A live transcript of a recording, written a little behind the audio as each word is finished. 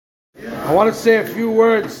I want to say a few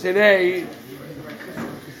words today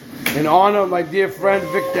in honor of my dear friend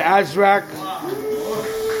Victor Azrak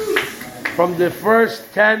from the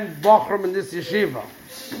first 10 Bochum in this yeshiva.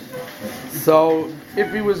 So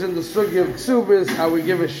if he was in the Sugya of Ksubis, I would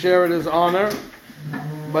give a share in his honor,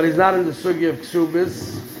 but he's not in the Sugya of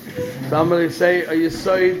Ksubis. So I'm going to say a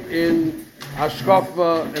Yisoid in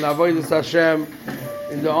Hashkafa and Avodas Hashem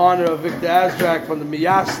in the honor of Victor Azrak from the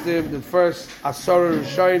Miyastim, the first Asar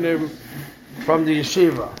Rishonim from the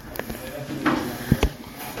yeshiva.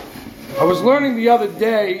 I was learning the other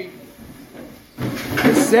day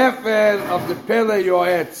the Sefer of the Pele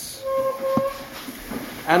Yoetz,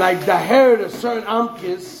 and I dahered a certain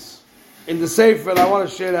Amkis in the Sefer, and I want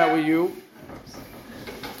to share that with you.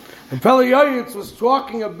 And Pele Yoetz was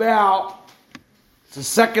talking about the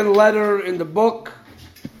second letter in the book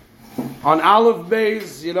on Aleph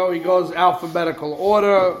Beis. You know, he goes alphabetical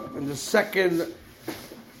order. In the second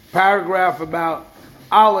paragraph about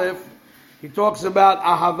Aleph, he talks about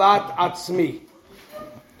Ahavat Atzmi,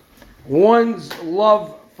 one's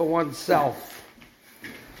love for oneself.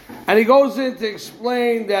 And he goes in to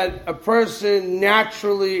explain that a person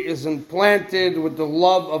naturally is implanted with the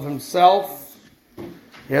love of himself.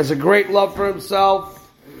 He has a great love for himself.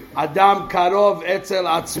 Adam Karov Etzel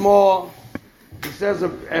Atzmo. He says a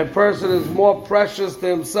person is more precious to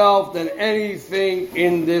himself than anything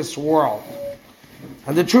in this world.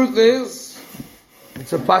 And the truth is,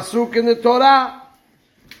 it's a pasuk in the Torah.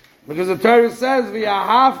 Because the Torah says,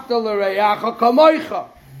 V'yahavta l'reyacha kamoicha.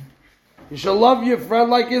 You shall love your friend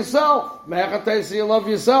like yourself. Me'echatei, you love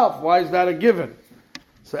yourself. Why is that a given?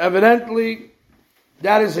 So evidently,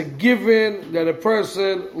 that is a given that a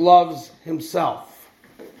person loves himself.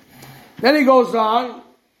 Then he goes on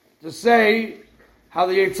to say how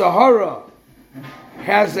the Yetzer Hara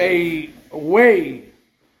has a way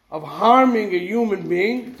of harming a human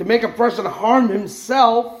being, to make a person harm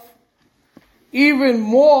himself even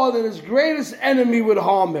more than his greatest enemy would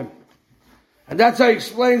harm him. And that's how he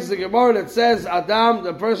explains the Gemara that says, Adam,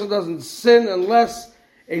 the person doesn't sin unless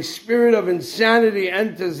a spirit of insanity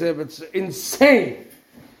enters him. It's insane.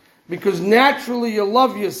 Because naturally you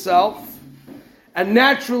love yourself, and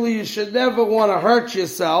naturally you should never want to hurt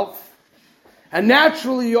yourself, and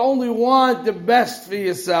naturally you only want the best for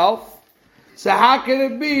yourself. So how can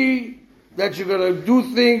it be that you're going to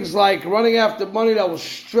do things like running after money that will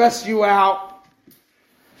stress you out?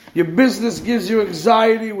 Your business gives you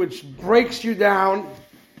anxiety, which breaks you down.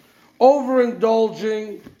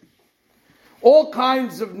 Overindulging. All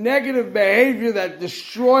kinds of negative behavior that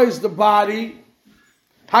destroys the body.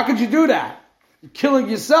 How could you do that? You're killing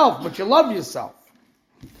yourself, but you love yourself.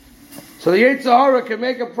 So the Yetzer Hara can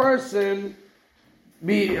make a person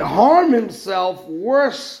harm himself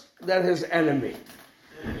worse than his enemy.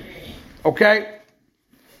 Okay?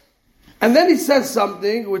 And then he says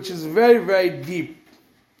something which is very, very deep,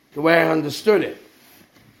 the way I understood it.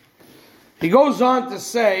 He goes on to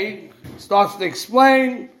say, starts to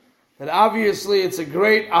explain that obviously it's a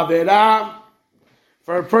great averah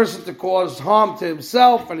for a person to cause harm to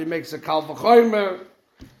himself, and he makes a kal v'chomer.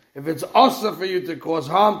 If it's also for you to cause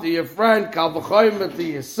harm to your friend, kal v'chomer to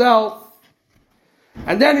yourself.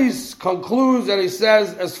 And then he concludes and he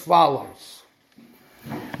says as follows.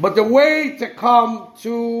 But the way to come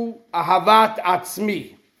to Ahavat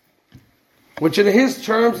Atzmi, which in his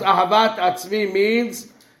terms, Ahavat Atzmi means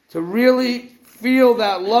to really feel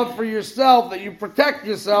that love for yourself, that you protect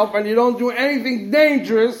yourself and you don't do anything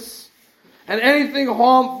dangerous and anything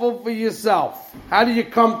harmful for yourself. How do you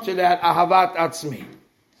come to that Ahavat Atzmi?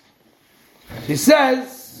 He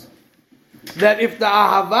says that if the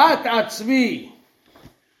Ahavat Atzmi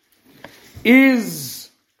is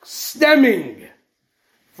stemming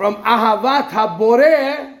from Ahavat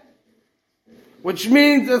HaBoreh, which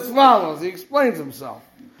means as follows. He explains himself.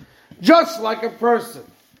 Just like a person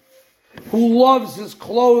who loves his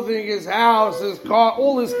clothing, his house, his car,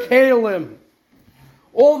 all his kalim,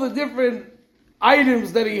 all the different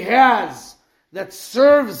items that he has that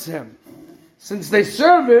serves him. Since they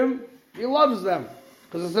serve him, he loves them.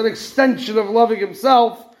 Because it's an extension of loving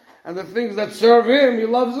himself, and the things that serve him, he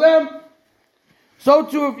loves them. So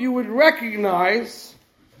too, if you would recognize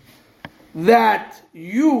that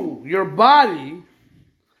your body,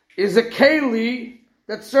 is a keli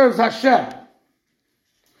that serves Hashem.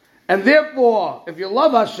 And therefore, if you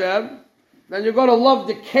love Hashem, then you're going to love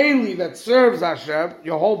the keli that serves Hashem.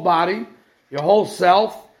 Your whole body, your whole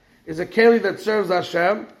self is a keli that serves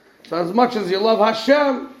Hashem. So as much as you love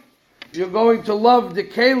Hashem, you're going to love the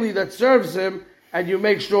keli that serves Him, and you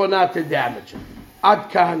make sure not to damage him. Ad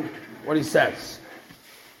kan, what he says.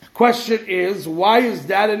 The question is, why is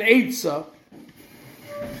that an eitzah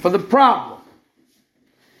for the problem.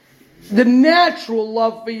 The natural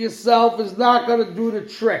love for yourself is not going to do the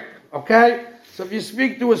trick, okay? So if you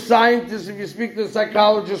speak to a scientist, if you speak to a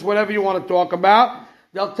psychologist, whatever you want to talk about,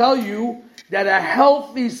 they'll tell you that a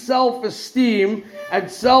healthy self-esteem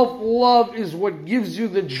and self-love is what gives you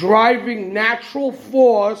the driving natural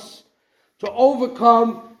force to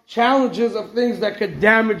overcome challenges of things that could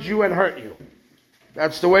damage you and hurt you.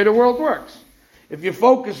 That's the way the world works. If you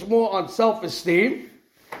focus more on self-esteem,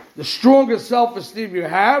 the stronger self-esteem you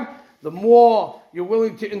have, the more you're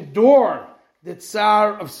willing to endure the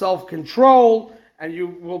tsar of self-control, and you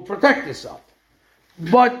will protect yourself.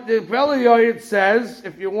 But the Pele Yoetz says,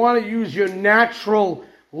 if you want to use your natural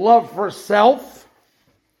love for self,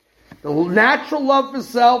 the natural love for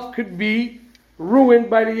self could be ruined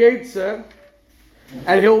by the Yetzer,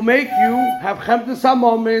 and he'll make you have chemdes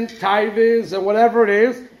hamomim, taivas, and whatever it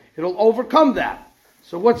is. It'll overcome that.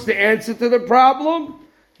 So what's the answer to the problem?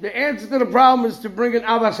 The answer to the problem is to bring an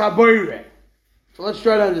avas haboire. So let's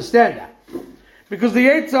try to understand that. Because the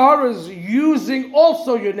Yetzer Hara is using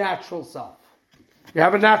also your natural self. You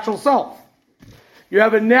have a natural self. You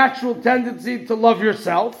have a natural tendency to love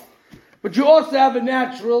yourself, but you also have a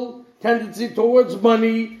natural tendency towards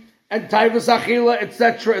money and taivas achila,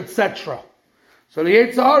 etc., etc. So the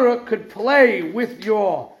Yetzer Hara could play with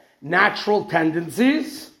your natural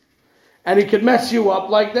tendencies, and he could mess you up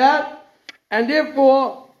like that, and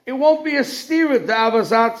therefore it won't be a steer to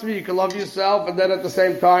avas atzmi. You can love yourself, and then at the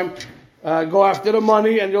same time go after the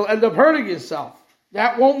money, and you'll end up hurting yourself.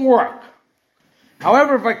 That won't work.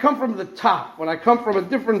 However, if I come from the top, when I come from a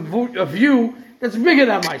different view that's bigger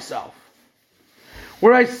than myself,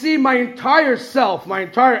 where I see my entire self, my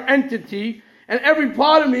entire entity, and every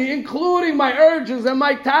part of me, including my urges and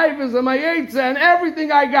my taivas and my yetzer and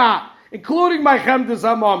everything I got, including my chemdes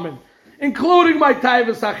hamomim, including my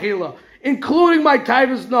taivas achila, including my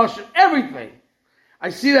taivas noshin, everything.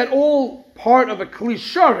 I see that all part of a kli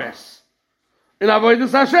shares in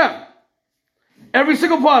avodas Hashem. Every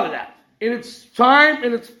single part of that. In its time,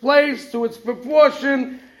 in its place, to its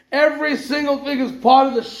proportion, every single thing is part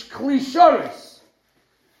of the kli shares.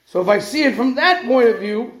 So if I see it from that point of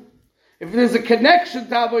view, if there's a connection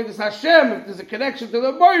to avodas Hashem, if there's a connection to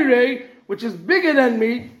the Boirei, which is bigger than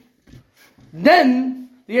me, then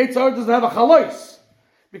the Yetzer Hara doesn't have a chalois.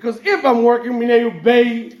 Because if I'm working minei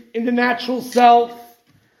ubei in the natural self,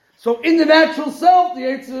 so in the natural self, the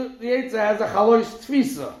Yetzer has a chalois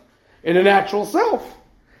tfisa in the natural self.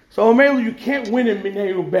 So Omelu, you can't win in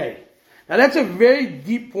minei ubei. Now that's a very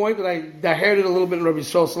deep point that I heard it a little bit in Rabbi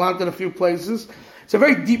Yisrael Salant in a few places. It's a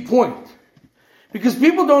very deep point. Because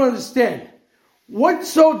people don't understand.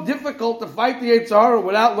 What's so difficult to fight the Yetzer Hara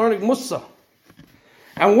without learning Musa?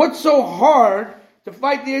 And what's so hard to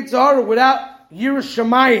fight the Yetzer Hara without Yiras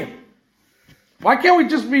Shamayim? Why can't we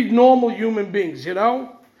just be normal human beings, you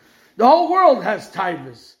know? The whole world has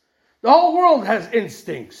taivas. The whole world has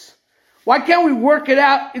instincts. Why can't we work it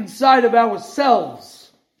out inside of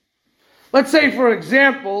ourselves? Let's say, for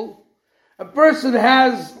example, a person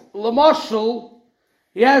has lamashal.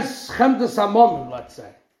 He has chemdes hamomim, let's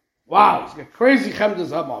say. Wow, he's got crazy chemdes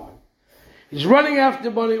hamomim. He's running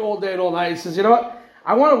after money all day and all night. He says, you know what?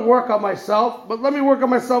 I want to work on myself, but let me work on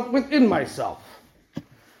myself within myself.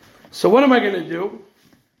 So what am I going to do?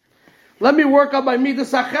 Let me work on my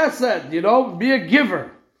midas hachesed, be a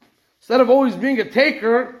giver. Instead of always being a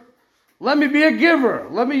taker, let me be a giver.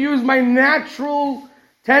 Let me use my natural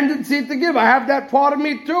tendency to give. I have that part of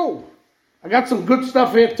me too. I got some good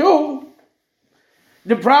stuff here too.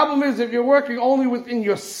 The problem is if you're working only within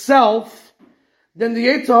yourself, then the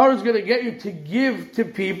Yetzer Hara is going to get you to give to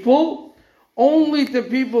people, only to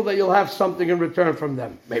people that you'll have something in return from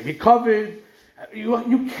them. Maybe covered.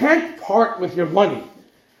 You can't part with your money.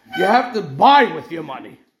 You have to buy with your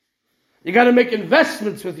money. You got to make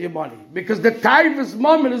investments with your money because the taivas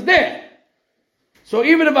moment is there. So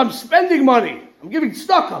even if I'm spending money,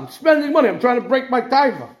 I'm spending money, I'm trying to break my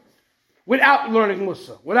taiva. Without learning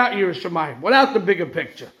Musa, without Yiras Shamayim, without the bigger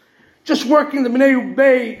picture. Just working the Minei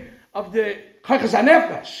Ubei of the Chaychas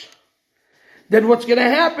HaNefesh. Then what's going to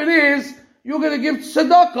happen is, you're going to give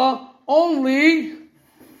tzedakah only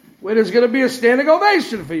where there's going to be a standing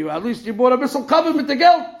ovation for you. At least you bought a bissel covered with the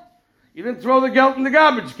geld. You didn't throw the geld in the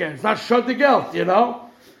garbage can. It's not shut the geld,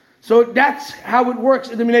 So that's how it works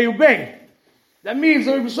in the Minei Ubei. That means,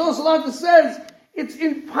 the Rebbe Shlomo Salanta says, it's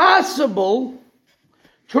impossible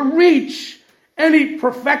to reach any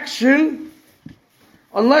perfection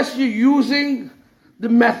unless you're using the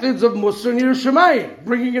methods of Musa and Yiras Shamayim,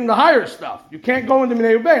 bringing in the higher stuff. You can't go into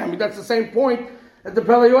Minei Ubei. That's the same point that the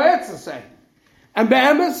Pele Yoetz is saying. And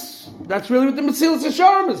Be'emes, that's really what the Mesilas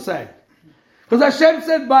Yesharim is saying. Because Hashem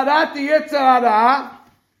said, Barati Yetzer Hara,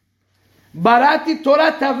 Barati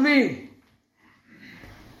Torah Tavlin.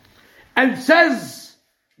 And says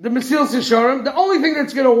the Mesilas Yesharim, the only thing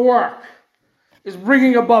that's going to work is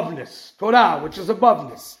bringing aboveness. Torah, which is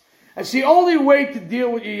aboveness. That's the only way to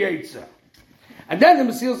deal with your Yetzer. And then the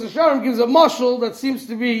Mesilas Yesharim gives a mashal that seems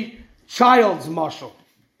to be child's mashal.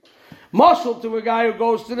 Mashal to a guy who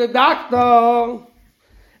goes to the doctor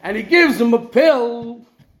and he gives him a pill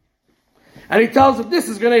and he tells him this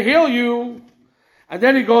is going to heal you. And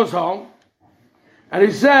then he goes home and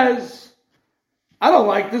he says, I don't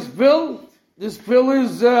like this pill. This pill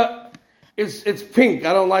is it's pink.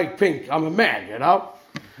 I don't like pink. I'm a man, you know.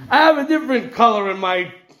 I have a different color in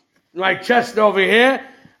my chest over here.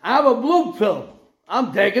 I have a blue pill.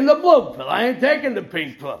 I'm taking the blue pill. I ain't taking the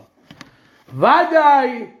pink pill.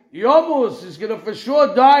 Vadai Yomus is going to for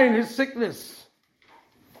sure die in his sickness.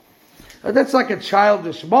 That's like a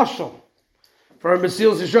childish mashal for a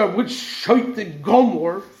Mesilas Yesharim. Which Shoite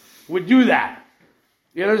Gomor would do that?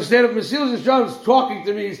 You understand? If Mesilas Yesharim is talking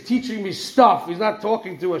to me, he's teaching me stuff. He's not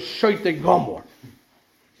talking to a Shoite Gomor.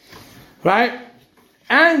 Right?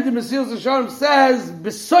 And the Mesilas Yesharim says,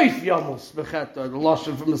 B'soif Yomus B'cheta, the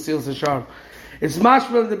lashon from Mesilas Yesharim. It's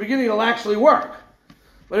mashma in the beginning, it'll actually work.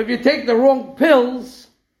 But if you take the wrong pills,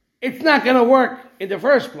 it's not going to work in the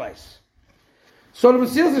first place. So the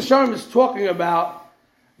Mesilas Yesharim is talking about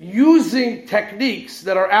using techniques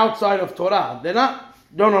that are outside of Torah. They're not,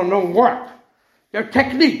 don't work. They're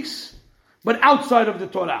techniques, but outside of the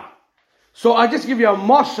Torah. So I just give you a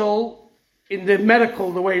mashal in the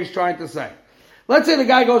medical, the way he's trying to say. Let's say the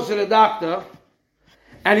guy goes to the doctor,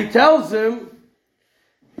 and he tells the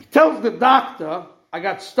doctor, I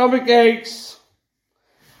got stomach aches,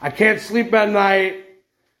 I can't sleep at night,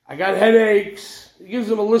 I got headaches. He gives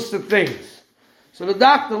him a list of things. So the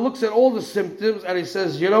doctor looks at all the symptoms and he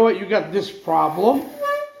says, you know what, you got this problem.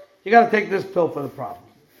 You got to take this pill for the problem.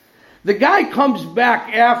 The guy comes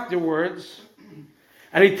back afterwards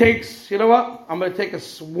and he takes, you know what, I'm going to take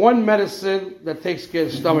one medicine that takes care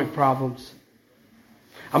of stomach problems.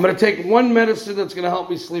 I'm going to take one medicine that's going to help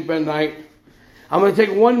me sleep at night. I'm going to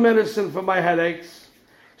take one medicine for my headaches.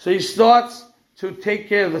 So he starts to take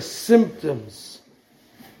care of the symptoms.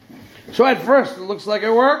 So at first it looks like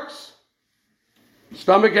it works.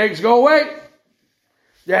 Stomach aches go away.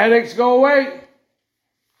 The headaches go away.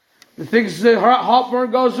 The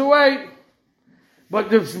heartburn goes away. But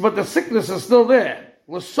the sickness is still there.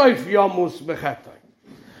 So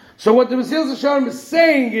what the Mesilas Yesharim is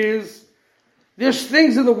saying is, there's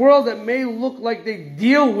things in the world that may look like they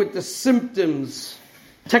deal with the symptoms,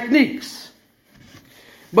 techniques.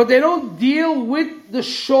 But they don't deal with the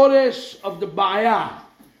shoresh of the ba'aya.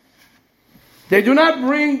 They do not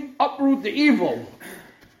uproot the evil.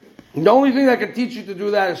 And the only thing that can teach you to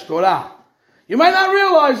do that is Torah. You might not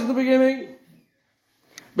realize at the beginning,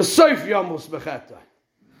 but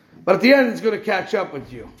at the end it's going to catch up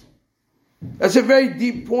with you. That's a very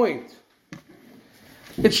deep point.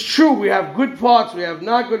 It's true, we have good parts, we have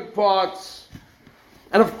not good parts.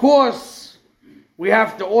 And of course, we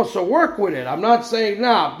have to also work with it. I'm not saying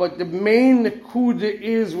now, but the main nekuda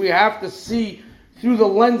is we have to see through the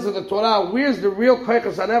lens of the Torah, where's the real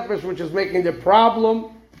koyches hanefesh which is making the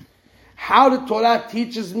problem? How the Torah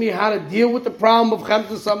teaches me how to deal with the problem of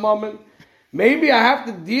Chemdas HaMammon. Maybe I have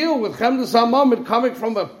to deal with Chemdas HaMammon coming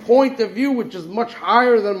from a point of view which is much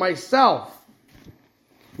higher than myself.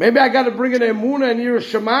 Maybe I got to bring in Emunah and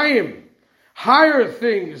Yiras Shamayim, higher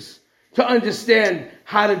things, to understand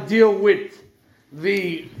how to deal with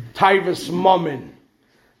the Taivas Mammon.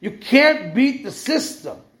 You can't beat the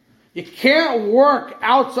system. You can't work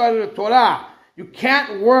outside of the Torah. You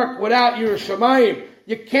can't work without Yiras Shamayim.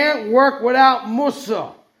 You can't work without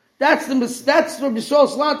Musa. That's Rabbi Yisrael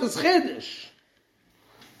Salanter's Chiddush.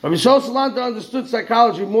 Rabbi Yisrael Salanter understood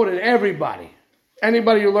psychology more than everybody.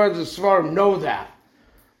 Anybody who learns the Svarim know that.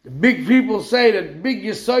 The big people say that big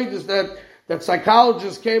Yesodis that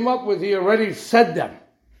psychologists came up with, he already said them.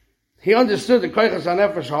 He understood the Koyches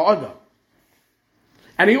HaNefesh HaAdam.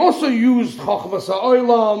 And he also used Chochmas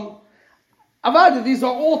HaOlam. Avada, these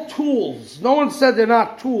are all tools. No one said they're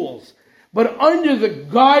not tools. But under the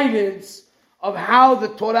guidance of how the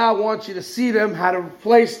Torah wants you to see them, how to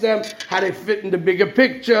replace them, how they fit in the bigger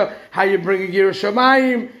picture, how you bring a Yiras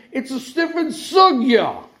Shamayim, it's a different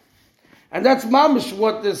sugya. And that's mamish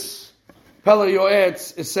what this Pele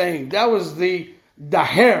Yoetz is saying. That was the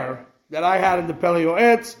daher that I had in the Pele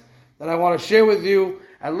Yoetz that I want to share with you.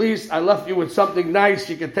 At least I left you with something nice.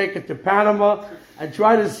 You can take it to Panama and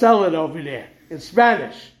try to sell it over there in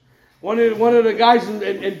Spanish. One of the guys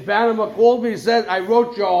in Panama called me and said, I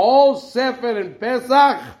wrote your whole Sefer in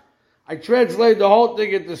Pesach. I translate the whole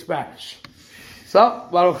thing into Spanish. So,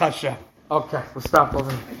 Baruch Hashem. Okay, we'll stop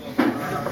over here.